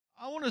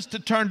want us to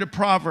turn to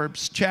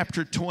Proverbs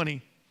chapter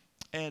 20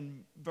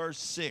 and verse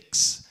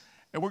 6.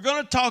 And we're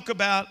going to talk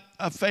about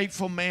a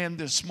faithful man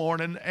this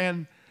morning.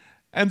 And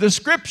the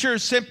scripture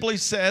simply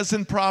says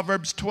in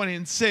Proverbs 20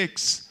 and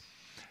 6,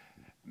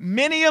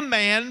 many a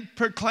man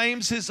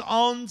proclaims his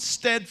own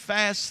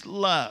steadfast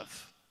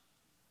love,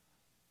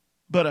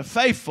 but a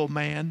faithful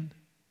man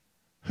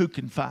who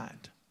can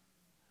find?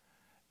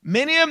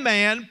 Many a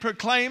man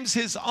proclaims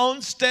his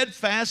own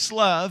steadfast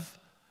love,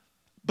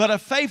 but a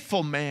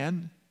faithful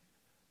man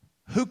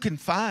who can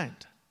find?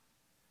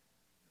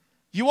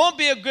 You won't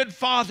be a good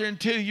father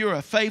until you're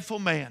a faithful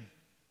man.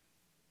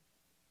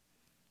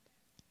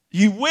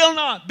 You will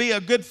not be a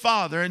good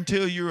father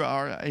until you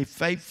are a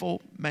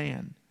faithful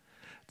man.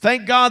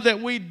 Thank God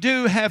that we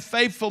do have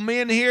faithful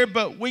men here,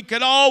 but we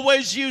could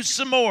always use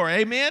some more.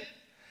 Amen?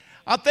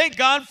 I thank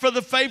God for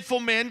the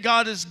faithful men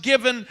God has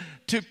given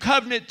to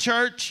Covenant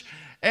Church.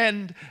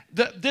 And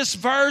this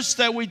verse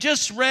that we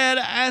just read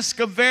asks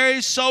a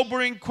very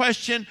sobering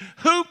question.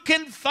 Who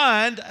can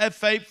find a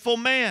faithful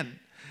man?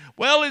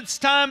 Well, it's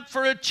time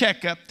for a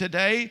checkup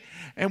today.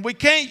 And we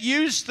can't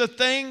use the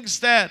things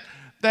that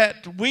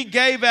we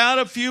gave out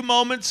a few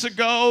moments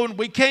ago. And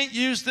we can't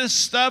use this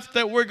stuff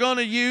that we're going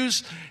to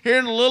use here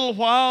in a little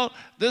while.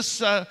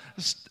 This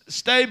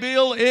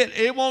Stabil,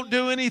 it won't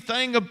do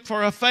anything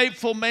for a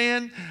faithful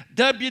man.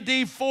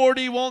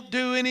 WD-40 won't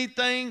do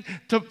anything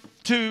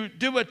to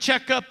do a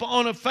checkup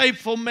on a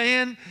faithful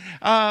man.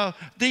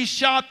 These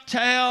shop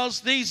towels,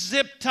 these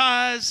zip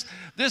ties,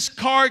 this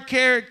car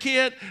care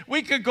kit.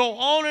 We could go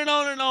on and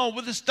on and on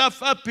with the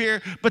stuff up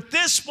here, but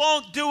this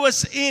won't do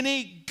us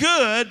any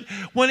good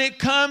when it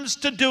comes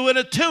to doing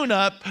a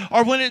tune-up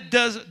or when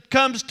it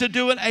comes to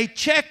doing a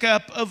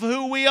checkup of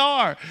who we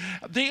are.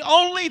 The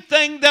only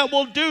thing that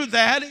will do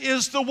that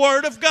is the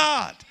Word of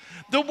God.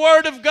 The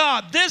Word of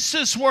God. This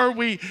is where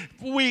we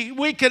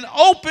can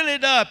open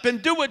it up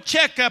and do a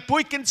checkup.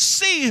 We can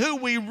see who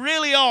we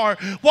really are,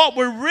 what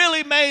we're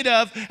really made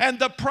of, and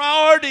the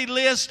priority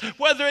list,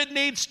 whether it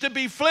needs to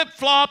be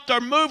flip-flopped or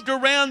moved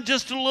around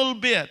just a little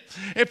bit.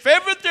 If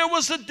ever there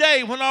was a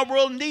day when our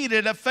world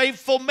needed a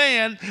faithful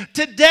man,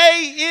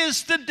 today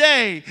is the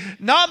day.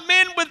 Not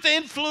men with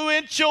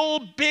influential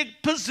big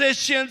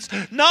positions,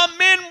 not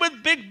men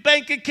with big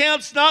bank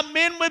accounts, not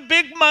men with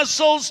big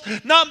muscles,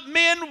 not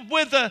men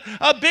with a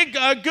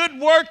good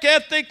work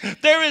ethic.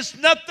 There is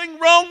nothing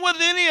wrong with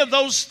any of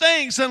those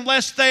things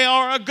unless they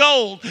are a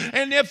gold.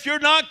 And if you're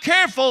not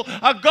careful,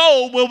 a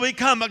gold will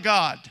become a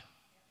god.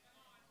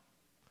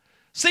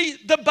 See,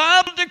 the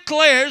Bible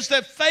declares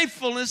that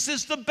faithfulness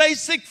is the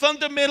basic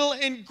fundamental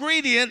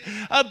ingredient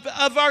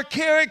of our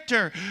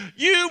character.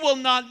 You will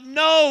not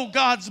know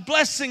God's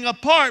blessing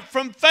apart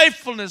from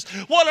faithfulness.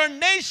 What our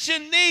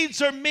nation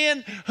needs are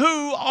men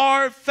who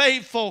are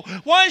faithful.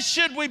 Why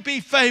should we be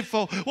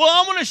faithful? Well,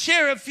 I want to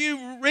share a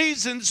few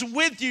reasons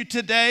with you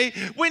today.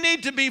 We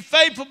need to be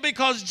faithful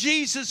because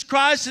Jesus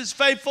Christ is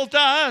faithful to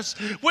us.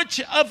 Which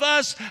of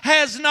us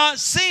has not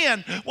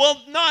sinned? Well,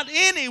 not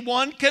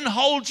anyone can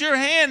hold your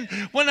hand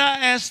when I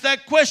asked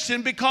that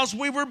question because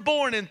we were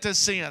born into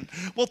sin.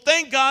 Well,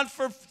 thank God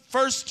for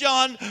 1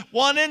 John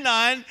 1 and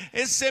 9.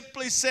 It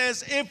simply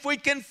says, if we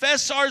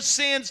confess our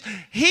sins,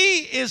 He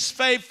is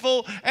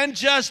faithful and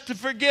just to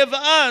forgive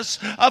us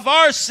of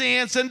our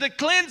sins and to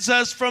cleanse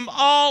us from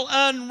all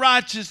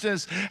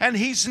unrighteousness. And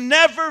He's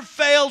never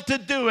failed to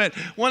do it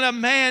when a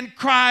man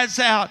cries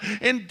out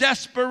in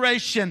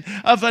desperation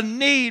of a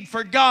need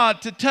for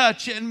God to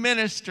touch and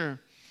minister.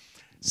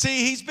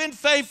 See, He's been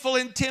faithful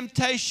in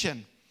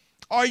temptation.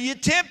 Are you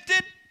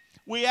tempted?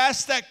 We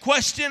asked that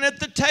question at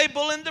the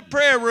table in the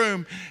prayer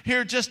room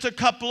here just a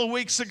couple of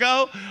weeks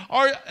ago.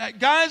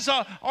 Guys,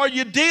 are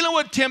you dealing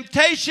with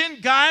temptation?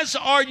 Guys,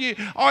 are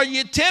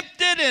you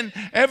tempted? And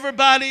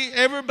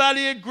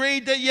everybody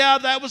agreed that, yeah,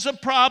 that was a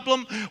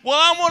problem. Well,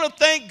 I want to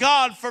thank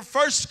God for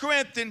 1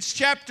 Corinthians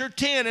chapter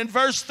 10 and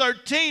verse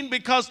 13,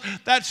 because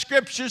that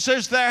scripture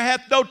says, there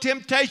hath no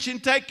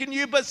temptation taken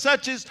you, but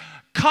such as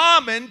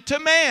common to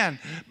man.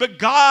 But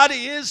God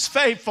is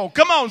faithful.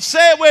 Come on,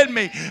 say it with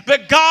me.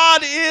 But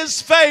God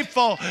is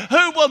faithful,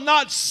 who will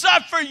not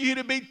suffer you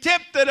to be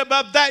tempted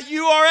above that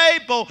you are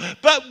able,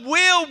 but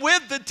will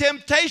with the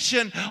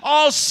temptation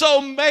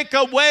also make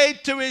a way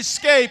to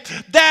escape,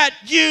 that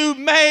you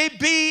may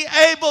be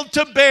able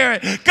to bear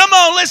it. Come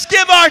on, let's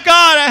give our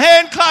God a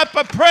hand clap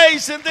of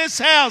praise in this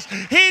house.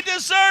 He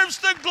deserves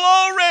the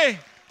glory.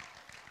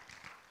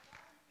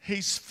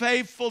 He's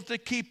faithful to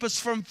keep us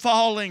from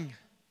falling.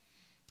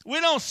 We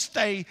don't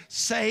stay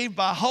saved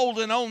by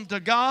holding on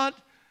to God.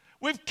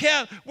 We're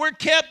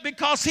kept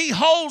because He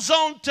holds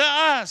on to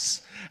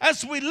us.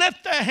 As we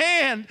lift a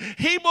hand,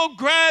 He will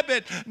grab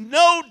it.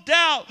 No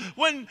doubt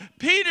when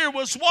Peter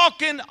was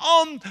walking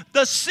on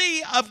the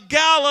Sea of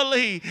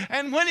Galilee,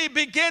 and when he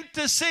began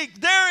to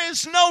sink, there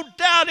is no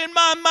doubt in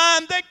my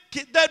mind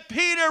that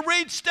Peter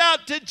reached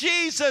out to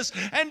Jesus,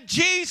 and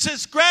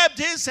Jesus grabbed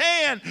his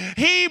hand.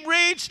 He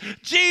reached,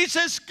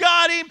 Jesus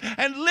got him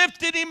and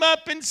lifted him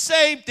up and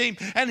saved him,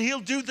 and He'll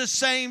do the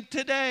same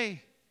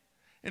today.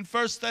 In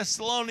 1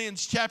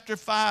 Thessalonians chapter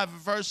 5,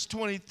 verse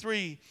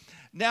 23,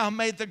 now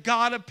may the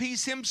God of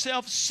peace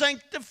himself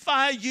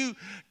sanctify you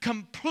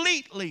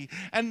completely,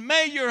 and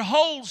may your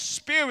whole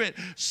spirit,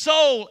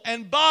 soul,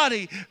 and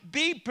body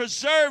be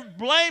preserved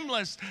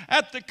blameless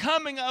at the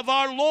coming of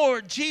our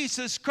Lord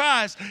Jesus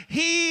Christ.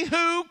 He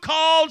who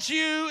calls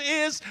you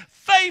is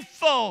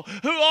faithful,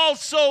 who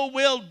also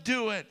will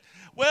do it.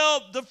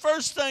 Well, the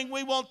first thing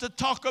we want to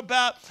talk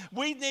about,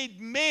 we need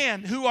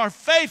men who are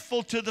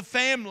faithful to the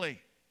family.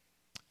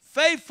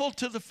 Faithful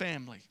to the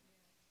family.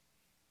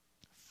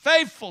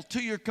 Faithful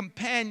to your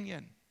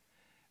companion.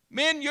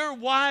 Men, your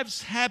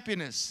wife's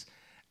happiness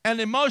and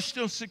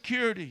emotional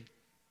security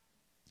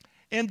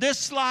in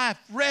this life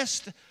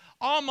rest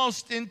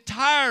almost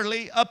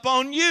entirely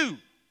upon you.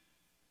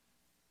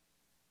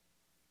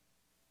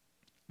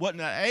 Wasn't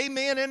an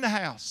amen in the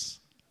house.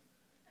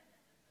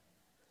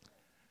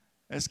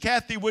 As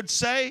Kathy would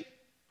say,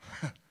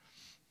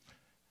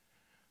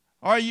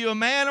 are you a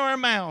man or a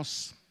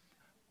mouse?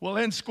 Well,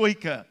 then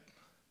squeak up.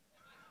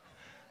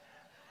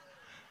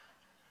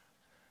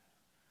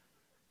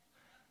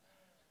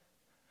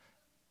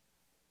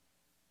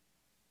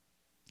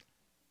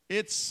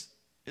 It's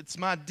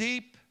my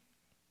deep,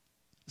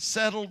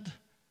 settled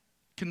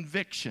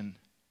conviction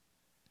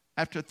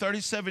after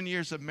 37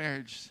 years of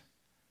marriage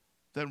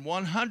that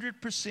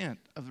 100%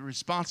 of the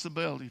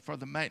responsibility for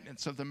the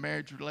maintenance of the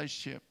marriage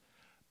relationship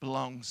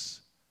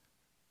belongs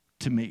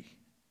to me,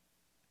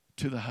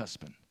 to the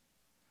husband.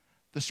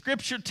 The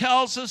scripture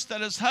tells us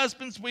that as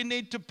husbands we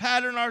need to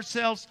pattern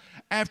ourselves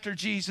after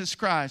Jesus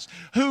Christ,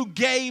 who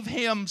gave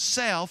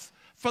himself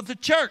for the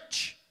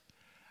church.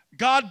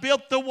 God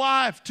built the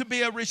wife to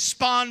be a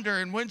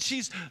responder, and when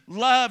she's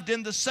loved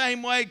in the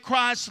same way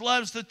Christ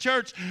loves the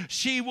church,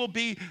 she will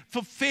be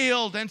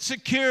fulfilled and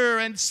secure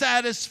and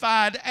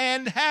satisfied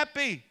and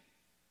happy.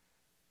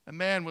 A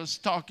man was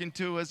talking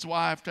to his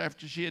wife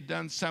after she had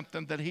done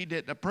something that he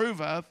didn't approve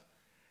of.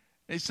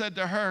 He said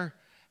to her,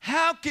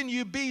 "How can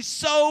you be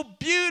so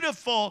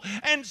beautiful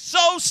and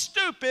so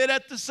stupid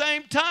at the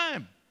same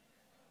time?"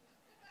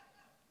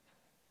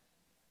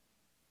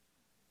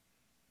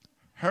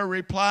 Her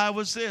reply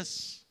was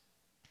this: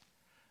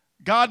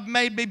 God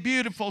made me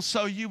beautiful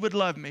so you would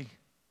love me.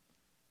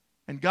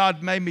 And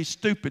God made me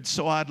stupid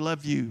so I'd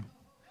love you.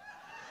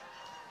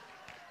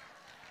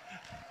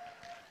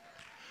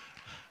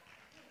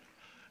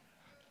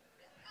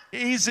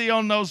 Easy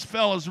on those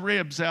fellas'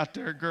 ribs out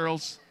there,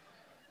 girls.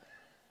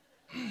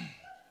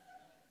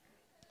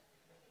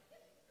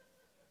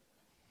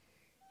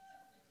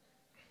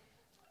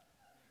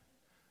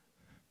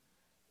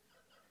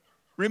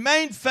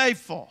 Remain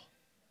faithful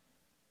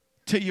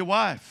to your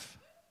wife.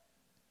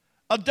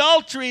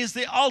 Adultery is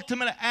the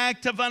ultimate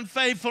act of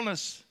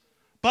unfaithfulness.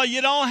 But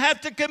you don't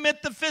have to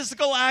commit the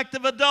physical act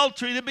of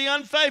adultery to be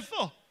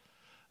unfaithful.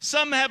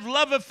 Some have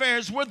love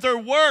affairs with their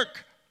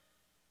work.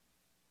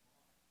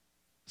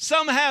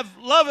 Some have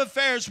love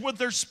affairs with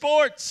their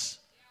sports.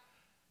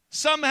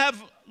 Some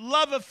have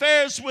love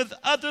affairs with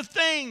other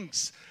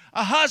things.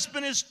 A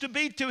husband is to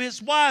be to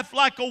his wife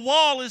like a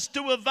wall is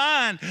to a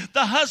vine.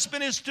 The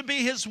husband is to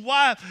be his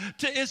wife,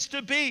 is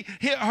to be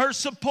her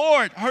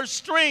support, her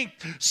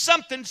strength,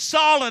 something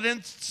solid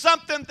and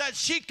something that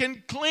she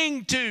can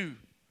cling to.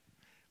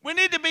 We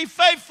need to be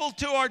faithful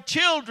to our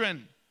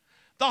children.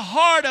 The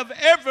heart of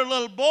every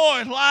little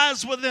boy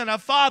lies within a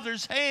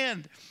father's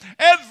hand.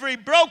 Every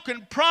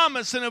broken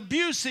promise and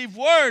abusive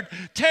word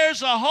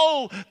tears a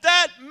hole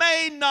that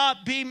may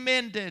not be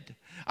mended.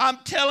 I'm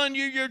telling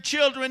you, your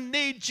children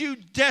need you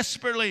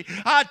desperately.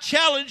 I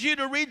challenge you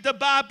to read the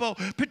Bible,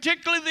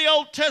 particularly the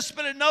Old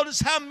Testament, and notice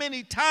how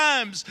many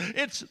times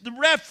it's the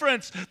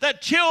reference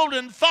that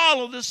children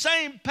follow the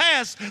same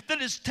path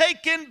that is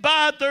taken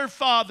by their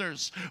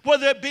fathers,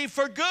 whether it be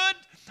for good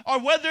or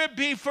whether it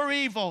be for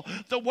evil.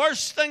 The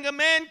worst thing a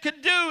man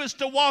could do is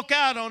to walk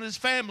out on his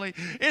family.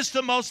 It's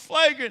the most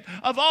flagrant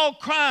of all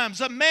crimes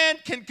a man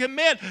can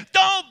commit.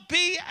 Don't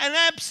be an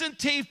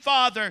absentee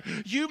father.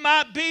 You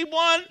might be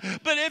one,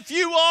 but if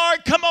you are,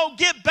 come on,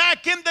 get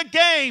back in the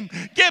game.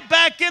 Get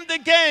back in the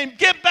game.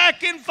 Get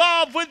back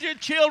involved with your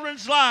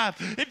children's life.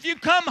 If you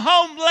come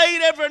home late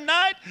every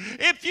night,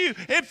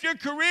 if your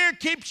career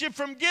keeps you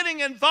from getting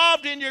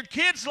involved in your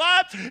kids'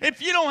 life,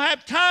 if you don't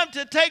have time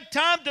to take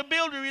time to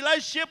build a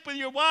relationship with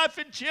your wife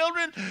and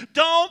children,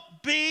 don't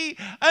be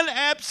an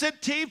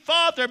absentee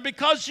father,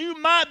 because you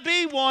might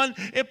be one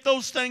if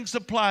those things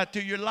apply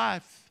to your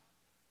life.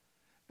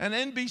 An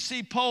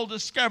NBC poll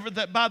discovered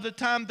that by the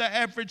time the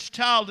average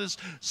child is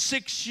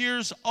 6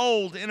 years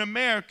old in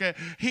America,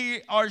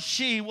 he or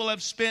she will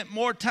have spent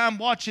more time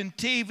watching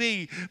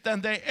TV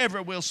than they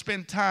ever will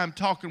spend time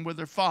talking with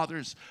their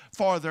fathers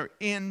for their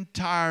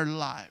entire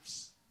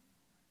lives.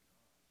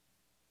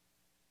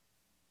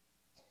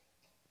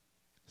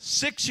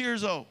 6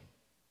 years old.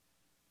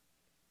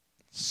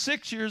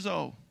 6 years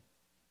old.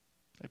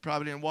 They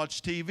probably didn't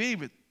watch TV,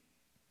 but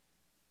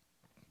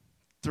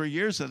 3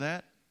 years of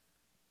that.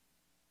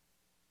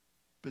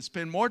 But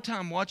spend more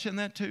time watching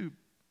that too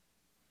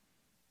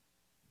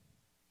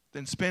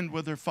than spend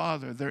with their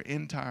father their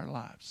entire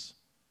lives.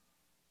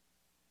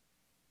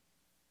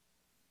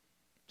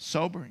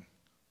 sobering.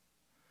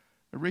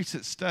 A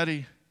recent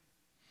study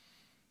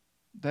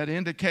that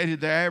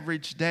indicated the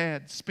average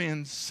dad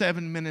spends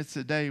 7 minutes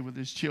a day with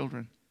his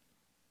children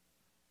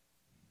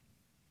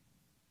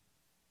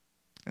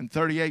and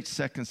 38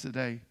 seconds a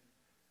day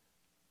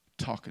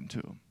talking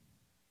to them.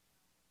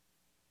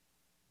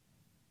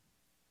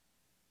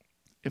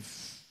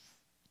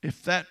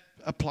 If that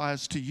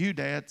applies to you,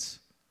 dads,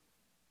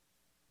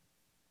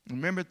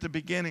 remember at the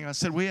beginning I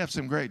said we have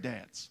some great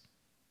dads.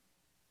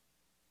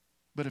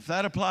 But if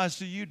that applies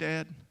to you,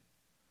 Dad,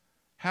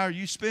 how are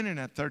you spending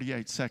that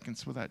 38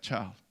 seconds with that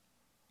child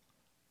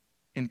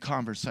in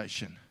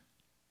conversation?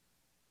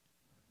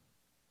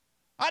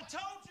 I told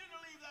you to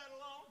leave that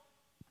alone.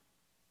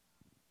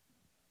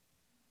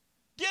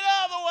 Get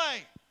out of the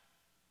way.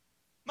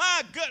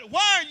 My God,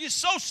 why are you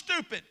so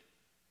stupid?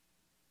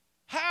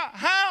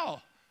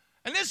 How?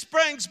 And this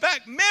brings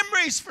back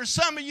memories for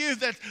some of you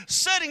that's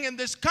sitting in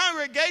this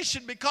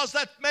congregation because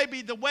that may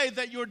be the way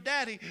that your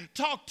daddy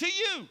talked to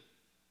you.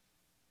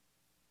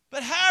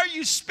 But how are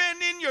you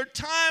spending your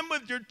time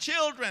with your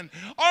children?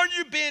 Are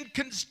you being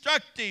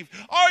constructive?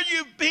 Are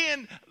you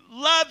being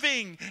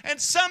loving?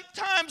 And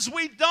sometimes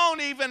we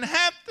don't even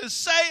have to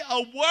say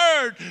a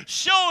word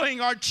showing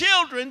our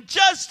children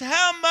just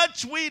how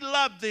much we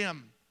love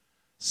them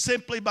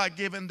simply by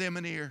giving them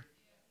an ear.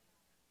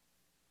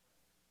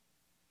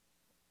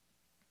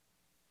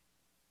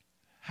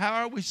 How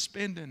are we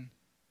spending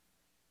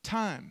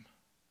time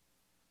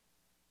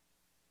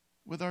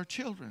with our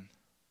children?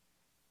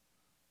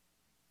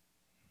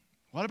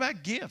 What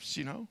about gifts,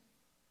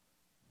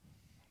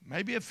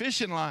 Maybe a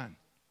fishing line.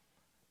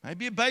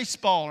 Maybe a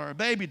baseball or a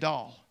baby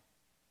doll.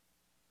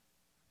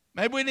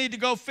 Maybe we need to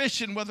go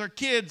fishing with our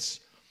kids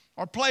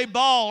or play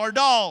ball or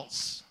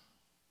dolls.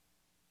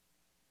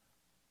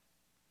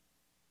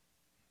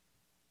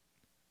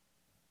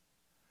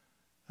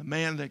 A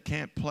man that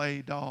can't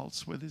play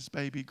dolls with his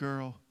baby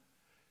girl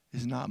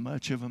is not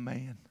much of a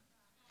man.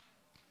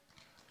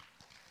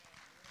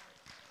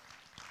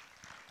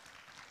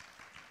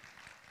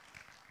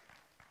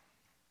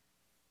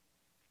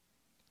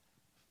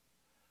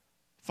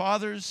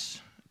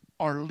 Fathers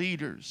are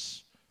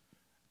leaders.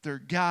 They're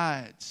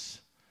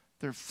guides.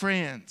 They're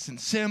friends and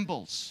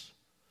symbols.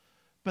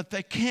 But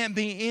they can't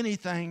be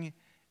anything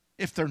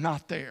if they're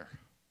not there.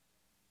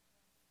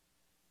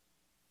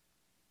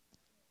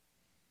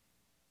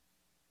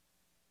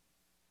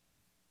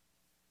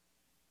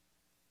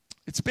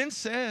 It's been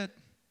said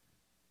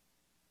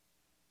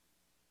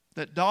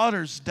that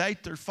daughters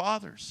date their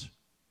fathers.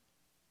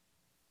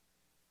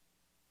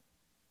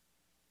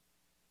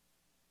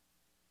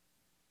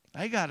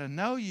 They got to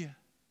know you.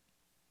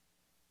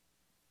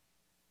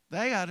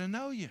 They got to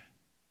know you.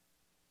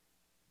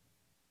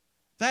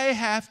 They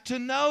have to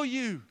know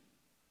you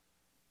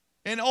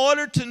in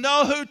order to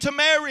know who to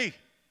marry.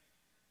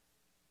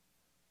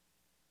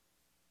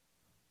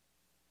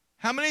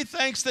 How many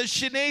thinks that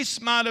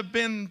Shanice might have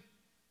been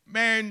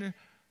marrying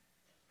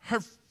her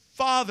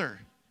father?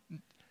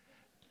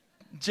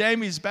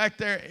 Jamie's back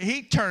there.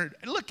 He turned,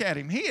 look at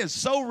him. He is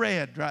so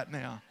red right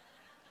now.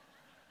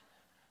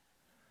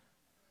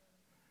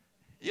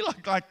 You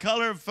look like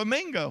color of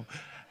flamingo.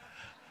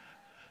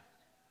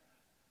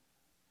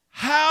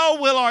 How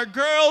will our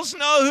girls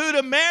know who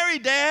to marry,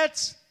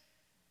 dads?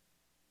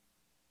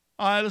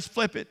 All right, let's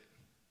flip it.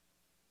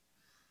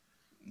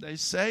 They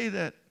say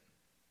that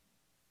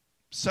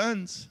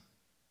sons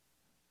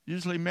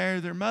usually marry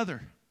their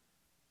mother.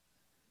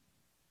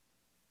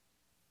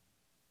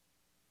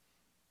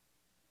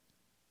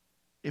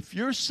 If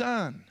your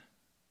son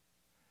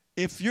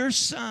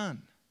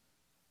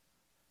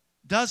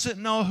doesn't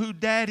know who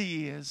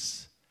daddy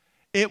is,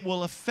 it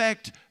will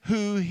affect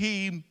who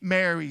he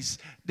marries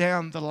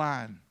down the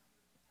line.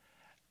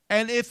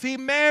 And if he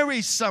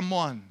marries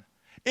someone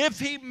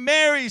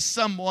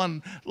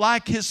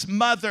like his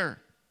mother,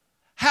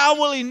 how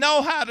will he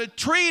know how to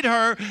treat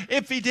her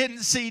if he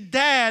didn't see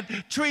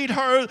dad treat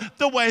her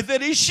the way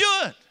that he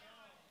should?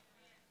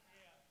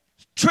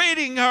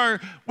 Treating her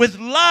with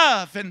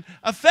love and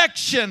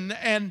affection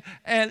and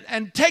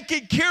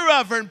taking care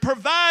of her and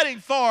providing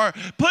for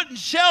her, putting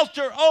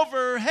shelter over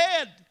her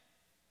head,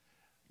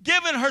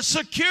 giving her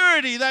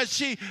security that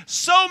she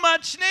so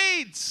much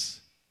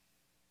needs.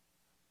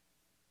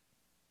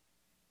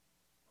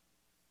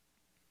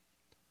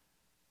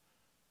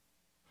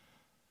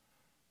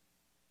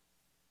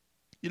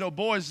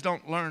 Boys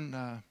don't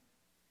learn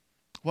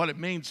what it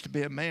means to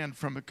be a man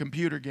from a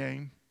computer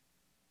game,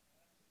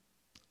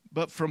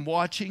 but from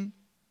watching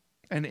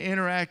and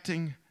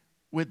interacting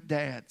with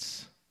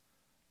dads,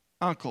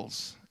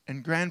 uncles,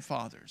 and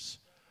grandfathers.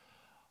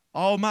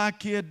 All my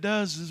kid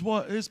does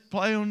is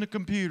play on the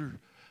computer,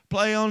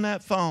 play on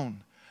that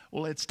phone.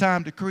 Well, it's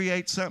time to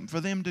create something for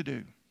them to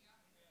do.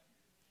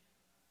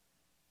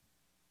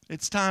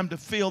 It's time to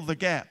fill the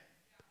gap.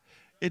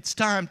 It's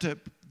time to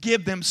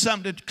give them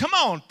something to, come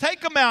on,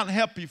 take them out and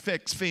help you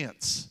fix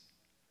fence.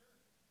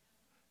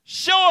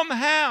 Show them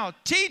how,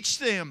 teach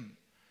them.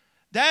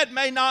 Dad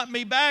may knock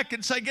me back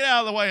and say, get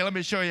out of the way, let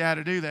me show you how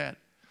to do that.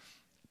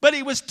 But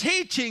he was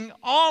teaching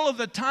all of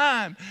the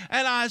time,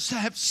 and I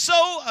have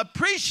so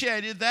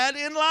appreciated that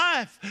in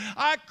life.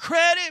 I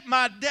credit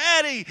my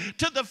daddy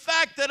to the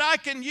fact that I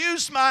can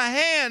use my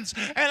hands,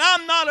 and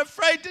I'm not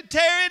afraid to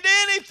tear into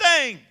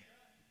anything.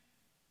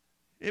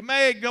 It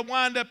may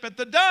wind up at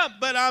the dump,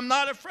 but I'm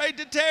not afraid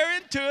to tear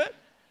into it.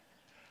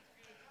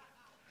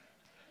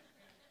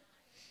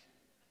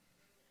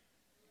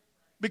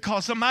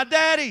 Because of my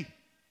daddy.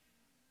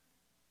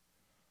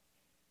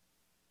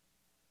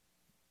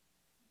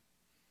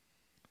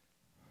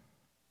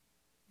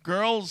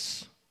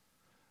 Girls,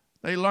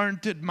 they learn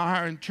to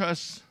admire and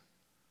trust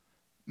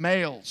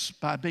males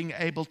by being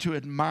able to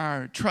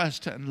admire,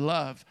 trust, and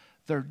love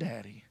their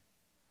daddy.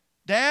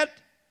 Dad,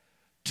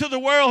 to the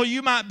world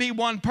you might be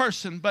one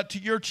person, but to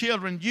your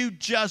children you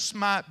just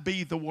might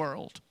be the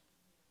world.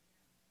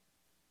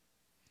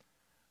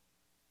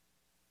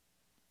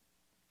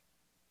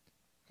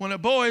 When a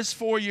boy is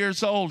 4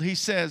 years old, he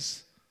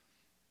says,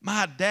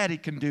 my daddy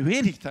can do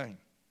anything.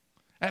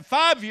 At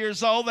 5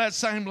 years old, that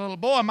same little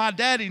boy, my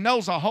daddy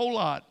knows a whole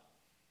lot.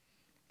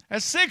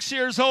 At 6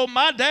 years old,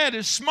 my dad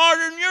is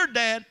smarter than your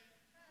dad.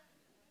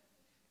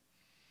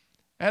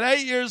 At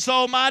 8 years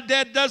old, my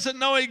dad doesn't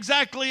know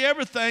exactly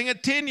everything.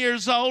 At 10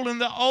 years old, in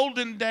the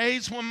olden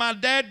days when my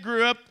dad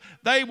grew up,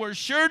 they were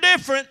sure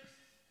different.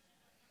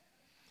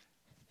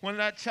 When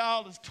that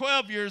child is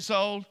 12 years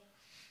old,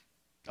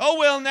 oh,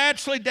 well,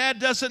 naturally, Dad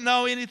doesn't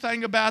know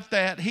anything about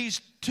that.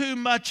 He's too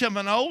much of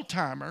an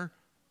old-timer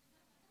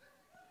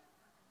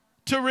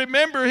to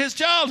remember his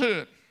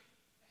childhood.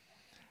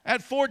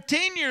 At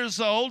 14 years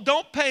old,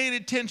 don't pay any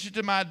attention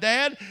to my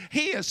dad.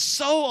 He is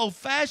so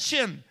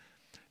old-fashioned.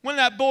 When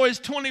that boy is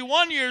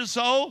 21 years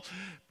old,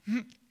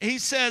 he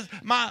says,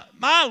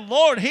 my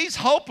Lord, he's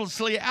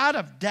hopelessly out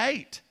of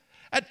date.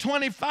 At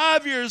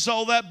 25 years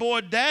old, that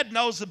boy, Dad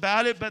knows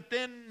about it, but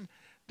then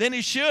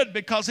he should,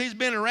 because he's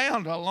been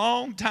around a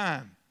long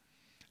time.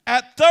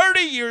 At 30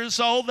 years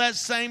old, that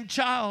same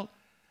child,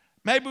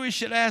 maybe we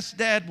should ask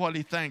Dad what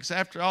he thinks.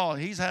 After all,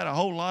 he's had a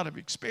whole lot of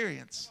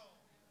experience.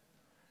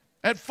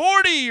 At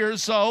 40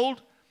 years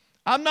old,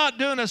 I'm not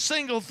doing a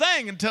single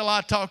thing until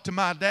I talk to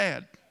my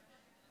dad.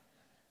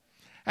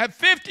 At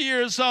 50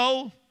 years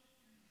old,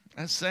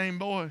 that same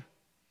boy,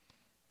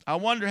 I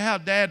wonder how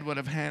Dad would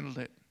have handled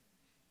it.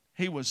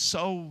 He was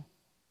so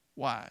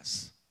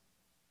wise.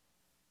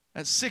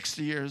 At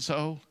 60 years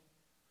old,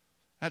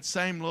 that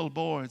same little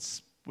boy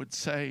would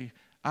say,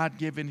 I'd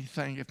give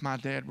anything if my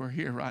dad were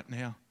here right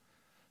now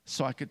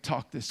so I could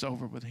talk this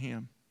over with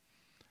him.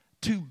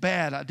 Too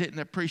bad I didn't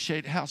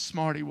appreciate how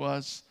smart he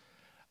was.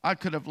 I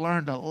could have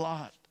learned a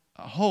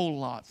whole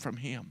lot from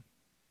him.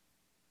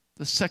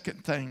 The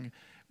second thing,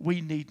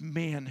 we need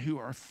men who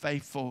are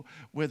faithful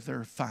with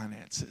their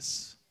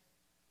finances.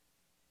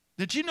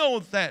 Did you know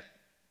that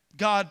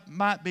God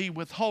might be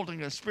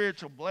withholding a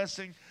spiritual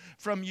blessing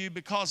from you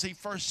because he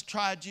first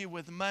tried you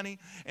with money?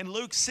 In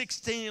Luke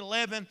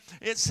 16:11,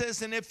 it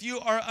says, and if you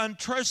are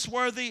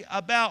untrustworthy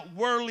about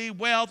worldly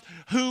wealth,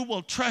 who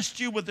will trust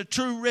you with the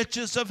true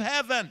riches of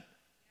heaven?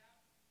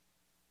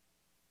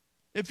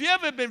 If you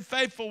haven't been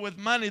faithful with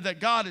money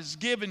that God has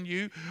given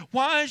you,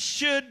 why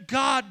should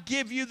God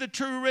give you the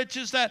true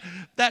riches, that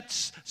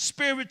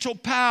spiritual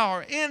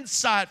power,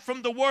 insight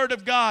from the Word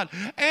of God,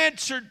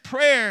 answered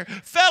prayer,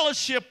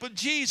 fellowship with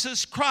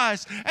Jesus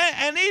Christ,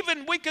 and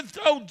even we can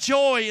throw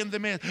joy in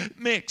the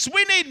mix.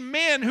 We need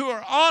men who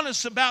are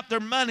honest about their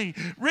money.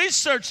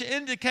 Research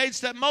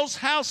indicates that most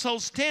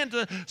households tend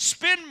to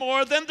spend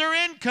more than their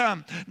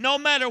income, no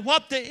matter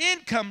what the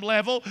income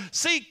level.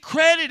 See,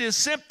 credit is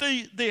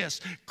simply this.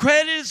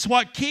 Credit is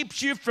what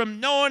keeps you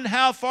from knowing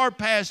how far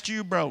past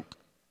you broke.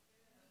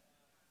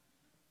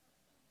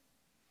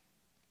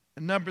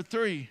 And number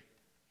 3,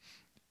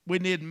 we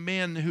need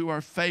men who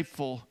are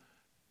faithful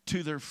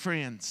to their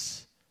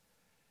friends.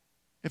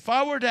 If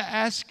I were to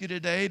ask you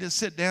today to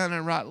sit down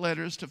and write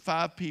letters to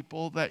 5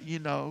 people that you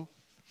know,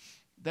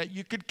 that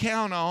you could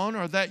count on,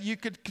 or that you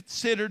could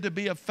consider to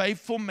be a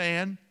faithful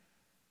man,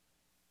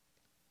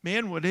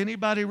 men, would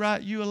anybody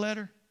write you a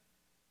letter?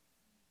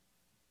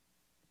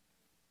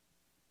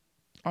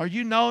 Are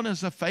you known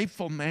as a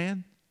faithful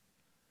man?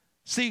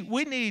 See,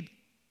 we need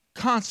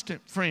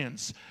constant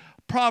friends.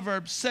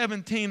 Proverbs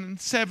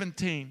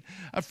 17:17.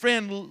 A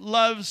friend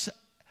loves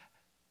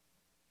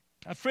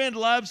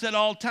at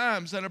all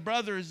times, and a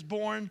brother is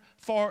born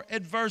for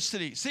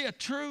adversity. See, a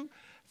true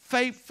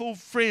faithful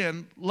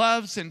friend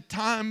loves in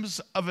times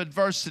of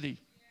adversity,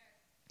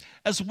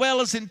 as well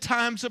as in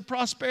times of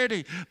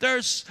prosperity.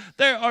 There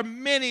are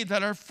many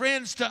that are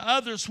friends to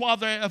others while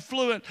they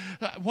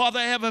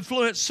have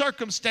affluent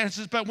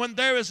circumstances, but when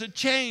there is a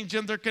change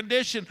in their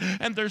condition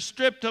and they're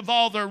stripped of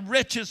all their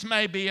riches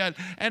maybe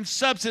and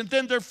substance,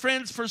 then their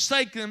friends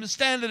forsake them and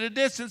stand at a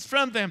distance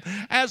from them,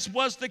 as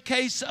was the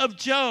case of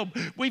Job.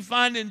 We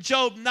find in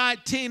Job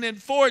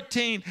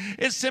 19:14,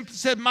 it simply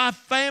said, my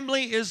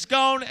family is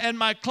gone and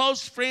my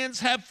close friends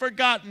have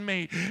forgotten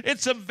me.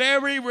 It's a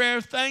very rare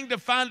thing to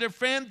find a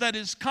friend that that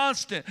is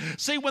constant.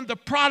 See, when the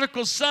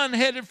prodigal son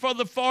headed for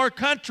the far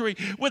country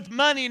with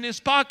money in his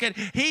pocket,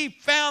 he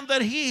found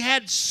that he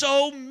had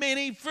so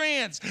many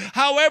friends.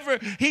 However,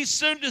 he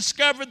soon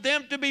discovered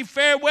them to be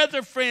fair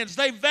weather friends.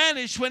 They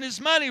vanished when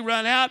his money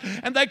ran out,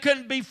 and they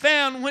couldn't be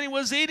found when he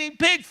was eating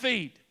pig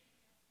feed.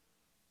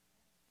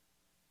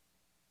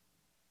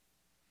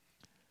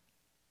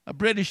 A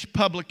British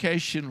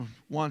publication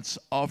once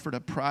offered a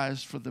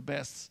prize for the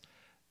best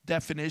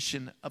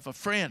definition of a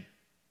friend.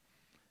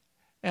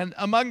 And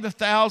among the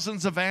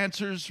thousands of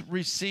answers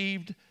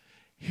received,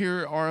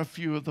 here are a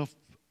few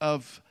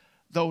of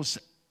those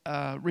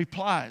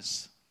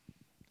replies.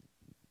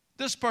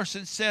 This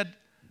person said,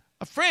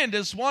 a friend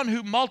is one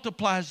who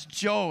multiplies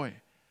joy,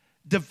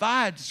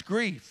 divides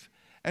grief,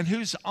 and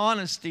whose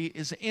honesty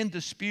is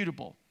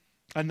indisputable.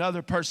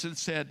 Another person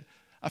said,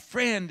 a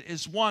friend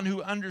is one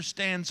who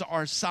understands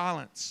our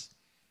silence.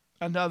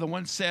 Another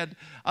one said,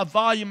 a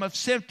volume of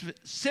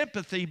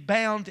sympathy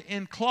bound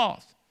in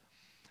cloth.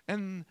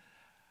 And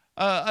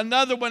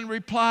another one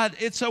replied,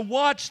 it's a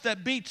watch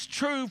that beats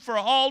true for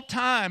all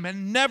time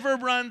and never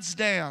runs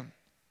down.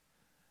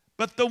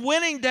 But the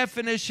winning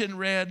definition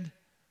read,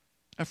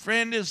 a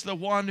friend is the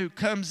one who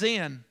comes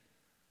in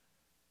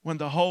when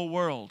the whole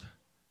world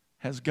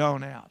has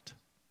gone out.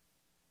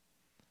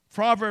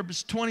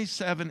 Proverbs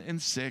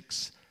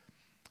 27:6,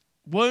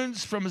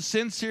 wounds from a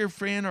sincere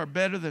friend are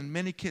better than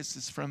many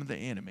kisses from the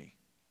enemy.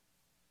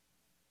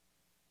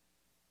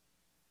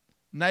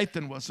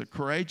 Nathan was a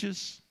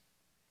courageous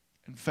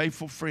and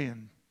faithful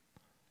friend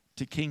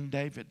to King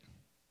David.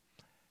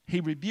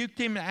 He rebuked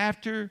him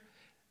after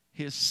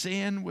his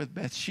sin with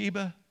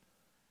Bathsheba.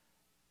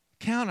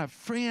 Count a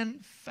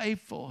friend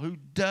faithful who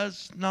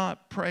does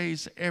not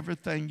praise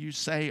everything you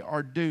say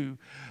or do,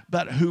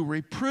 but who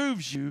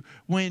reproves you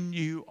when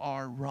you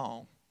are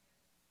wrong.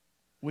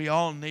 We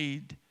all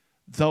need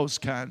those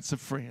kinds of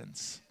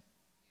friends.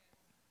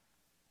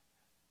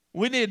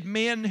 We need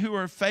men who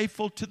are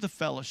faithful to the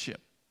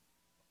fellowship.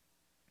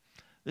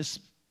 This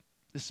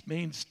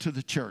means to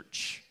the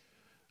church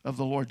of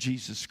the Lord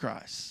Jesus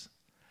Christ.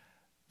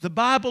 The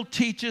Bible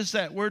teaches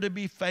that we're to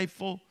be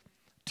faithful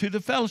to the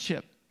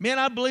fellowship. Men,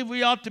 I believe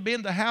we ought to be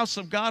in the house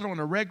of God on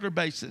a regular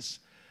basis,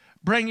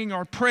 bringing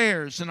our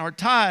prayers and our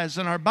tithes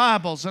and our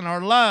Bibles and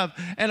our love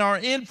and our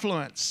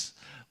influence.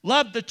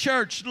 Love the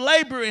church,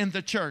 labor in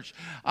the church.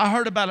 I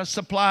heard about a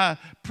supply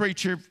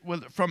preacher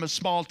from a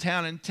small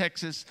town in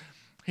Texas.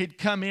 He'd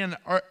come in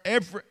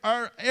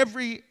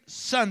every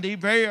Sunday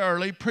very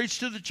early, preach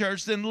to the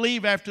church, then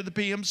leave after the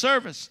PM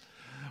service.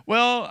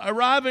 Well,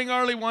 arriving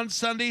early one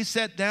Sunday, he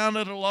sat down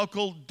at a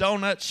local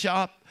donut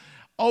shop,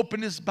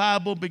 opened his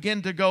Bible,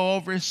 began to go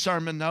over his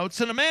sermon notes.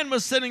 And a man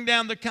was sitting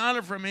down the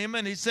counter from him,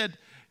 and he said,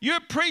 "You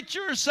a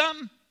preacher or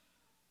something?"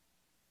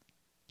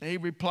 And he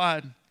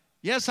replied,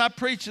 "Yes, I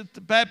preach at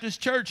the Baptist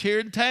church here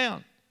in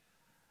town."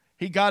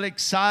 He got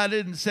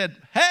excited and said,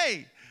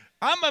 "Hey,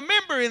 I'm a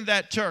member in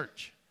that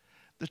church."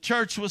 The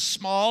church was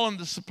small, and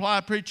the supply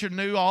preacher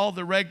knew all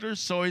the regulars,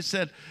 so he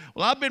said,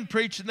 "Well, I've been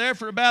preaching there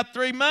for about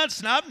 3 months,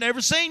 and I've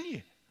never seen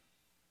you."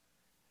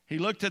 He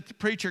looked at the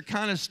preacher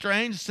kind of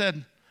strange,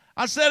 said,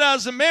 "I said I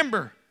was a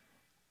member.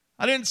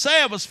 I didn't say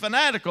I was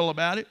fanatical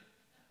about it."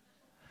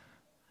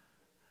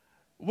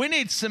 We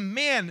need some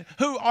men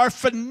who are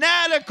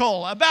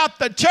fanatical about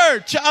the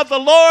church of the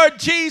Lord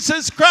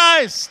Jesus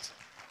Christ.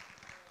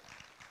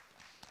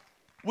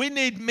 We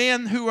need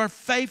men who are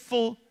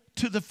faithful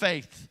to the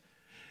faith.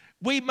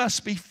 We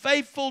must be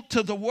faithful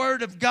to the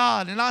Word of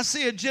God. And I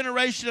see a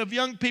generation of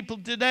young people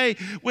today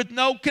with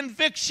no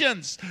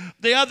convictions.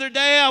 The other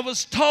day I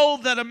was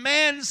told that a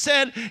man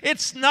said,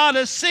 it's not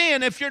a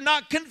sin if you're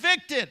not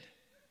convicted.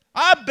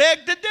 I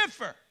beg to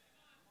differ,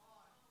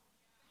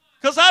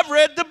 because I've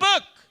read the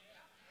book.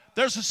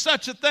 There's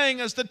such a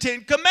thing as the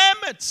 10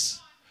 Commandments.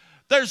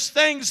 There's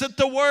things that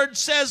the Word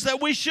says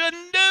that we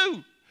shouldn't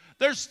do.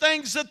 There's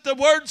things that the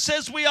Word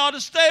says we ought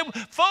to stay with.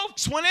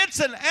 Folks, when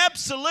it's an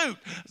absolute,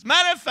 as a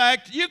matter of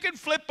fact, you can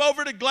flip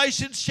over to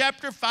Galatians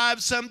chapter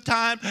 5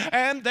 sometime,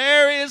 and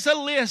there is a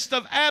list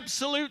of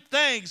absolute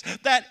things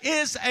that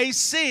is a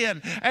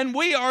sin. And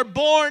we are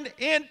born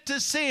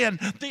into sin.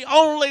 The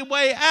only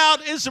way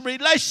out is a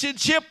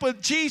relationship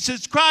with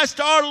Jesus Christ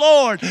our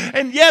Lord.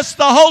 And yes,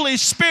 the Holy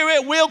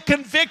Spirit will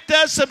convict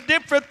us of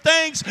different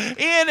things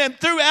in and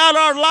throughout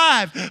our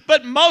life.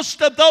 But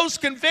most of those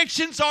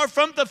convictions are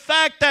from the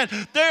fact that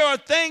there are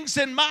things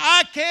in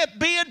I can't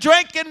be a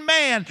drinking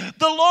man.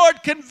 The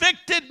Lord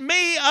convicted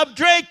me of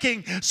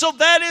drinking. So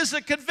that is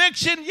a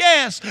conviction,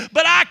 yes.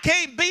 But I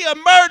can't be a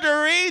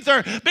murderer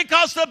either,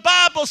 because the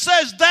Bible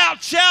says thou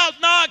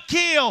shalt not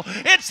kill.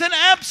 It's an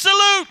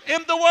absolute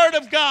in the Word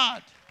of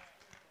God.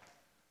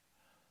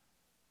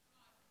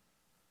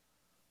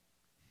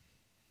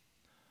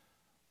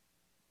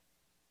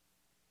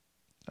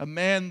 A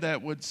man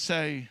that would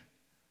say,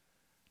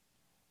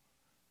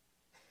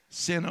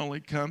 sin only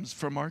comes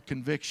from our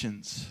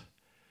convictions,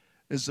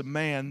 is a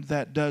man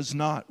that does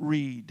not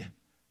read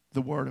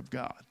the Word of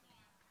God.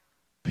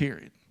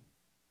 Period.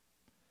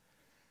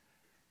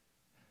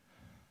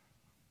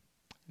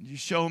 You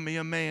show me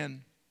a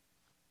man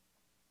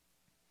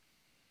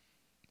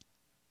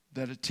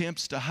that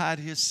attempts to hide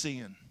his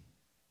sin.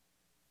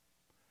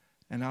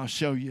 And I'll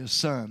show you a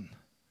son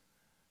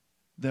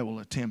that will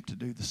attempt to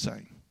do the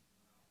same.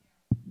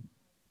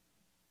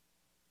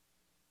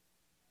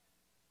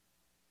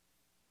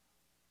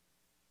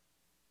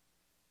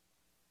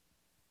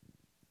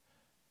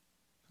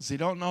 Because they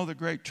don't know the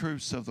great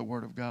truths of the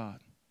Word of God.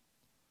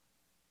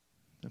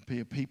 There'll be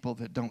a people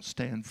that don't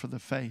stand for the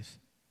faith.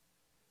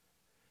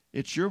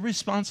 It's your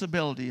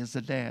responsibility as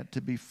a dad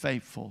to be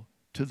faithful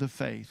to the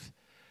faith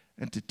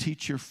and to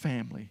teach your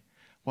family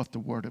what the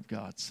Word of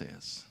God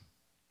says.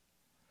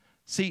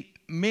 See,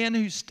 men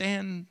who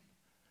stand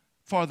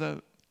for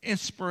the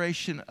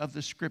inspiration of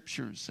the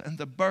Scriptures and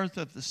the birth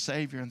of the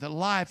Savior and the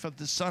life of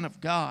the Son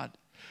of God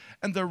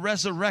and the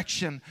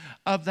resurrection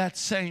of that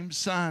same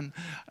Son,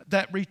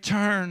 that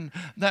return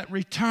that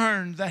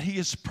He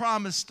has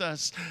promised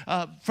us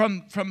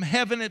from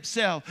heaven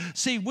itself.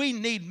 See, we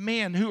need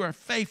men who are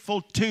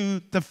faithful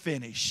to the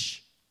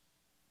finish.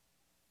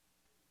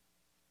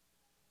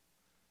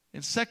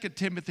 In 2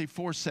 Timothy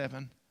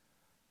 4:7,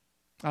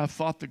 I've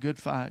fought the good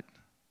fight.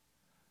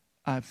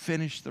 I've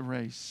finished the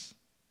race,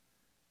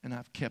 and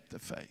I've kept the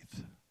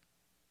faith.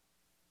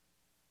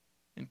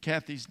 In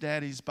Kathy's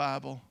daddy's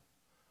Bible,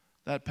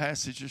 that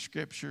passage of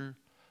Scripture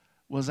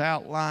was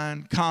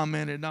outlined,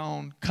 commented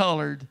on,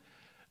 colored.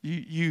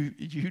 You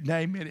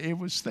name it, it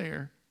was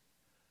there.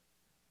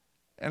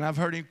 And I've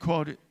heard him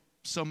quote it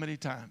so many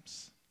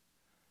times.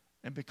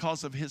 And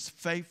because of his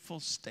faithful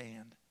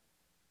stand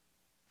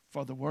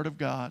for the Word of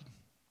God,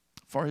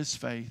 for his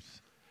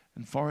faith,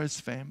 and for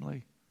his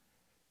family,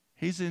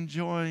 he's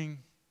enjoying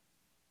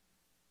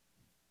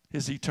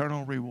his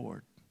eternal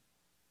reward.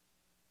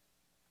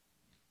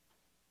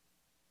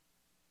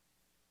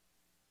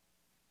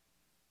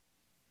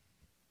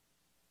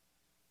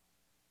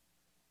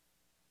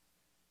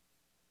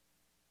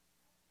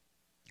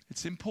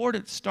 It's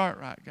important to start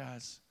right,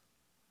 guys.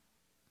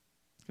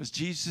 Because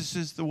Jesus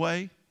is the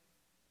way,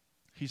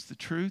 He's the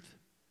truth,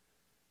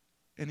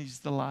 and He's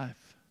the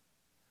life.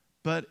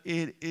 But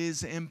it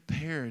is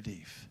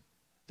imperative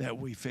that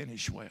we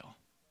finish well.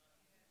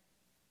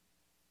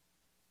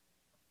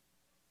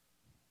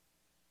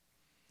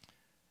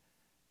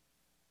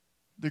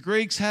 The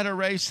Greeks had a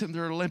race in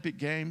their Olympic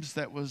Games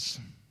that was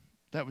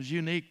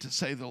unique, to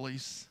say the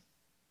least.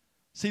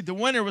 See, the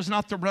winner was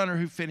not the runner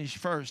who finished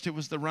first. It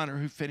was the runner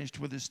who finished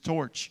with his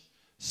torch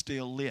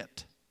still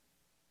lit.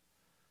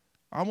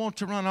 I want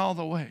to run all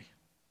the way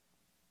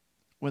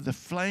with the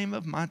flame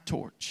of my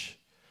torch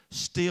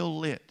still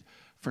lit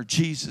for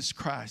Jesus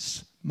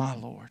Christ, my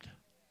Lord.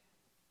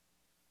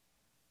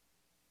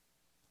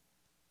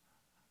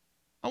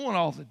 I want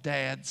all the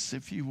dads,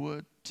 if you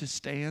would, to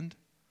stand.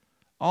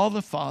 All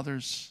the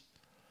fathers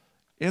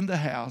in the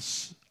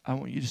house, I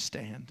want you to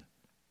stand.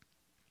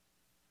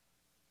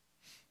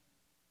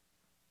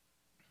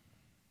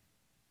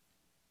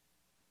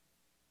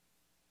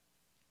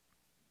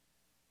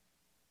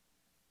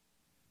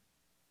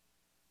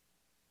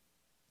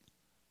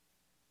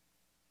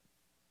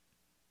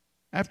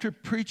 After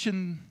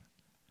preaching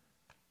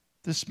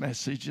this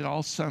message, it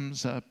all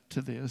sums up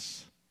to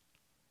this.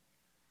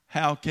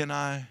 How can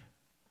I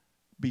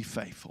be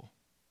faithful?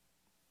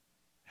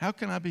 How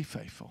can I be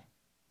faithful?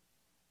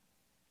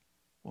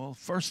 Well,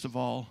 first of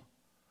all,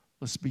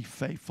 let's be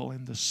faithful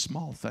in the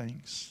small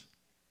things.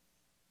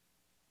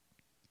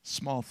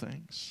 Small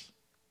things.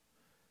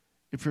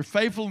 If you're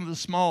faithful in the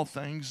small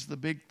things, the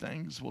big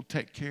things will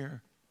take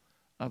care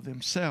of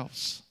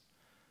themselves.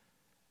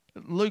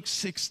 Luke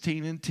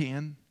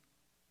 16:10.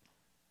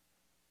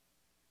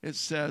 It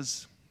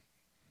says,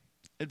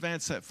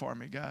 advance that for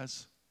me,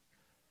 guys.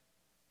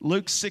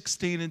 Luke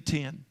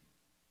 16:10.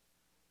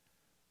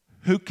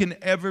 Who can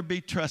ever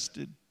be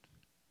trusted?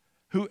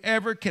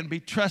 Whoever can be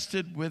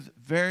trusted with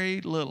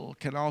very little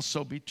can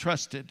also be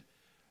trusted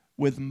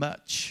with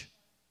much.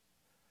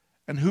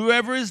 And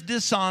whoever is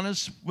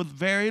dishonest with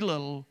very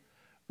little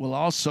will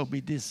also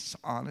be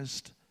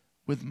dishonest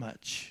with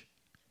much.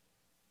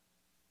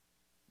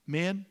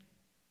 Men,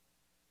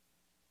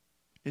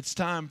 it's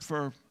time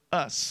for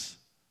us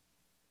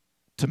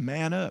to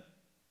man up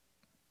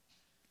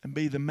and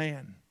be the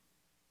man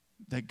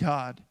that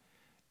God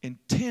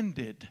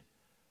intended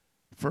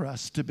for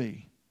us to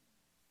be.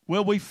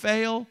 Will we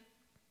fail?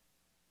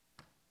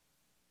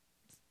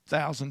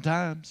 1,000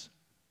 times.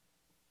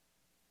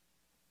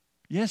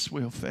 Yes,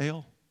 we'll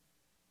fail.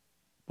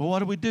 But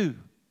what do?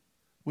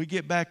 We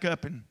get back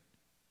up and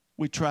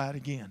we try it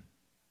again.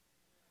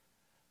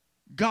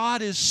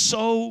 God is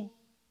so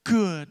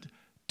good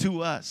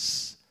to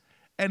us,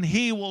 and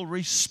He will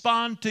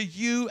respond to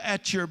you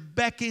at your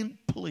beck and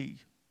plea.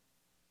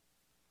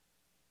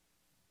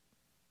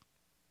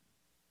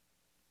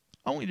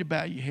 I want you to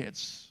bow your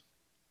heads,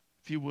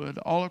 if you would,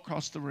 all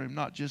across the room,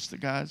 not just the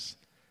guys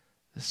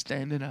that's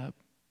standing up.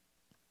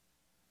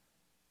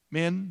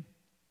 Men,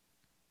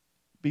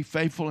 be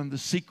faithful in the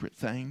secret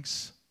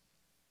things.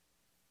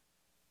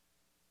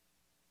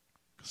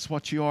 Because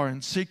what you are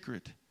in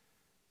secret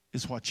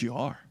is what you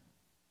are.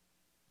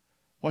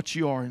 What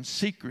you are in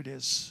secret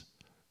is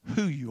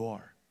who you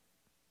are.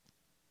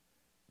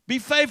 Be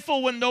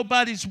faithful when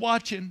nobody's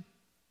watching.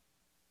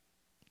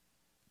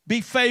 Be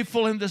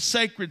faithful in the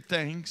sacred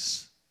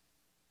things.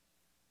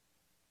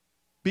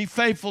 Be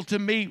faithful to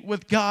meet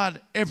with God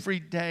every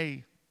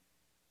day.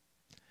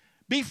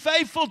 Be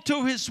faithful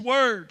to His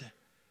Word.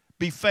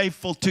 Be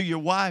faithful to your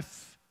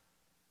wife.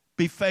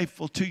 Be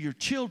faithful to your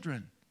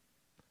children.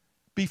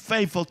 Be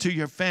faithful to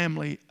your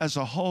family as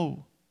a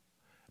whole.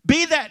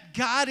 Be that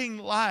guiding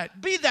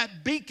light. Be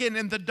that beacon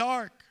in the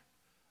dark.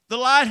 The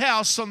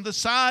lighthouse on the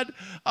side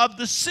of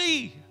the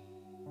sea.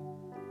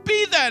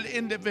 Be that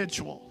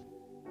individual.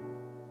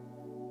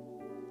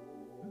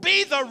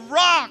 Be the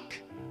rock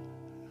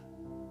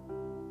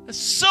that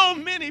so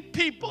many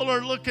people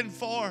are looking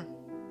for.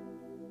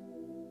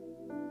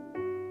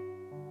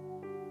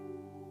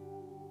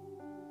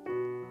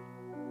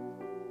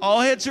 All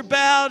heads are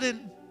bowed,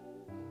 and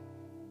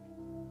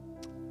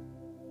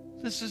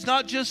this is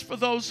not just for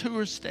those who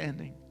are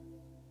standing.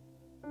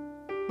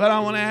 But I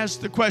want to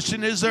ask the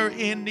question, is there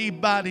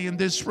anybody in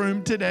this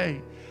room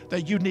today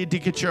that you need to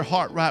get your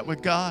heart right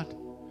with God?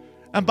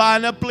 And by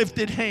an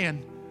uplifted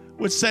hand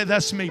would say,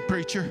 that's me,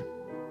 preacher.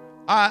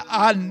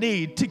 I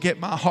need to get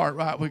my heart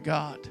right with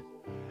God.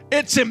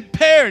 It's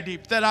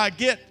imperative that I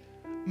get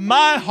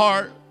my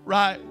heart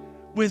right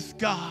with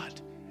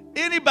God.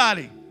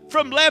 Anybody?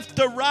 From left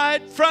to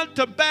right, front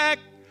to back.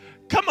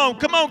 Come on,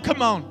 come on,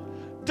 come on.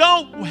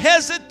 Don't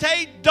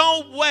hesitate.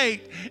 Don't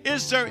wait.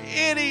 Is there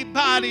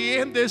anybody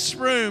in this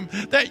room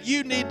that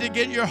you need to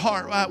get your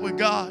heart right with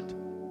God?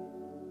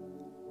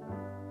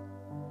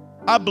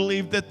 I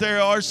believe that there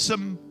are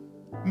some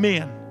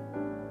men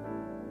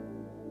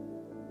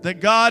that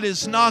God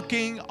is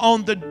knocking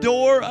on the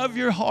door of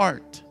your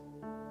heart.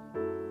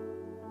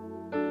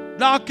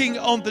 Knocking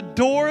on the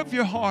door of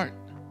your heart.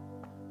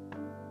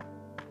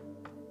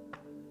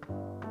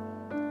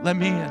 Let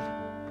me in.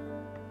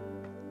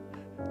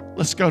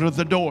 Let's go to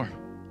the door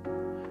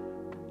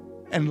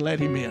and let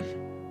Him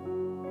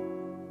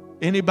in.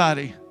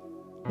 Anybody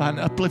by an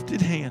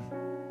uplifted hand?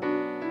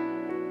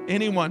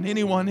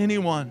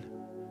 Anyone?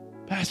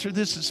 Pastor,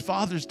 this is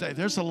Father's Day.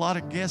 There's a lot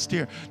of guests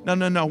here.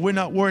 No. We're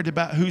not worried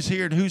about who's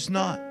here and who's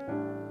not.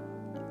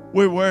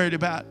 We're worried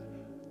about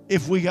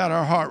if we got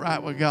our heart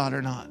right with God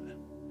or not.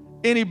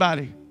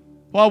 Anybody,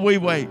 while we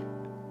wait,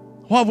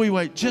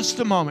 just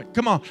a moment.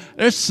 Come on.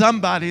 There's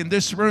somebody in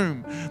this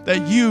room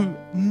that you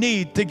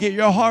need to get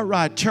your heart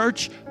right.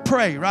 Church,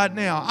 pray right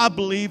now. I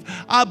believe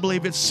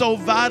it's so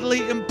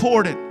vitally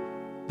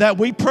important that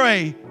we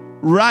pray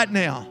right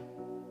now.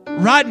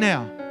 Right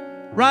now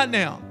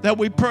that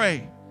we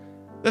pray.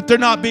 That there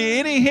not be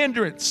any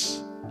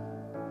hindrance.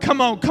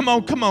 Come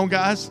on,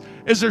 guys.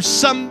 Is there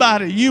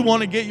somebody you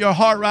want to get your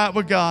heart right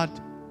with God?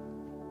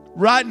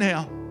 Right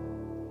now.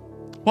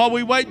 While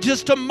we wait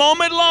just a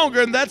moment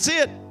longer, and that's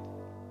it.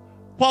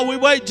 While we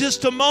wait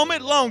just a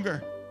moment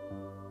longer.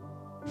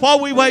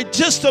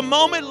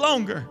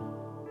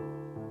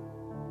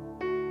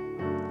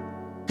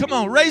 Come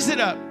on, raise it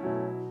up.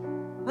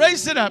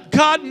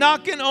 God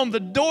knocking on the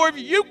door of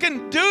you. You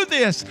can do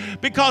this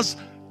because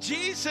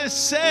Jesus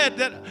said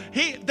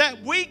that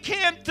we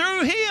can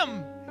through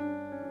Him.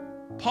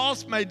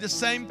 Paul's made the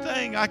same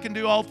thing. I can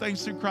do all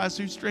things through Christ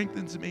who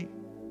strengthens me.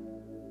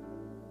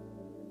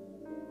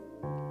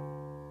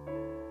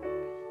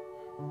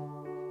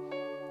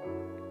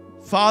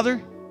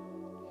 Father,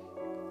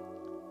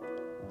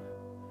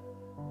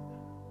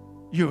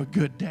 you're a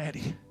good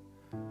daddy.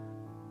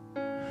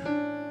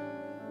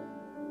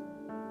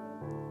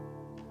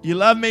 You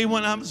love me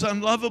when I was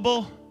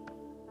unlovable.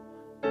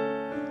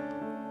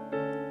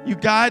 You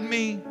guide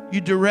me.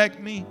 You direct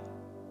me.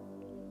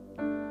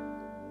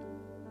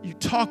 You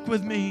talk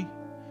with me.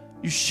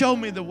 You show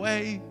me the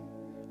way.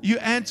 You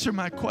answer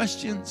my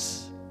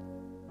questions.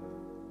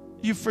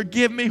 You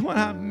forgive me when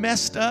I've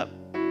messed up.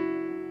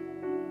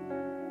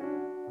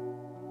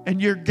 And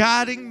you're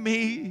guiding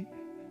me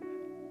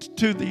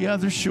to the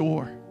other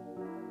shore.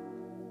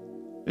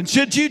 And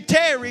should you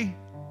tarry,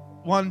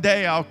 one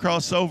day I'll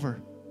cross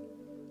over.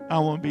 I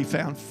want to be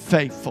found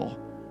faithful.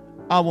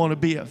 I want to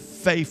be a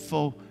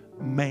faithful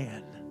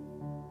man.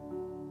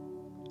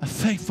 A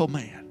faithful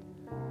man.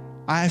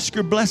 I ask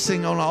your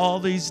blessing on all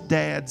these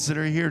dads that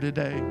are here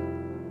today.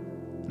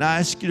 And I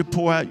ask you to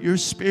pour out your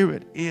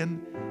Spirit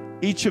in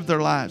each of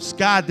their lives.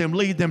 Guide them,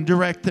 lead them,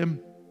 direct them.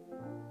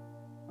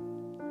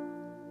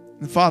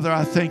 And Father,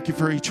 I thank you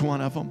for each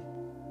one of them.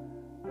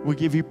 We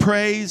give you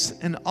praise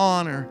and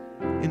honor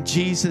in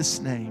Jesus'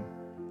 name.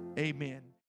 Amen.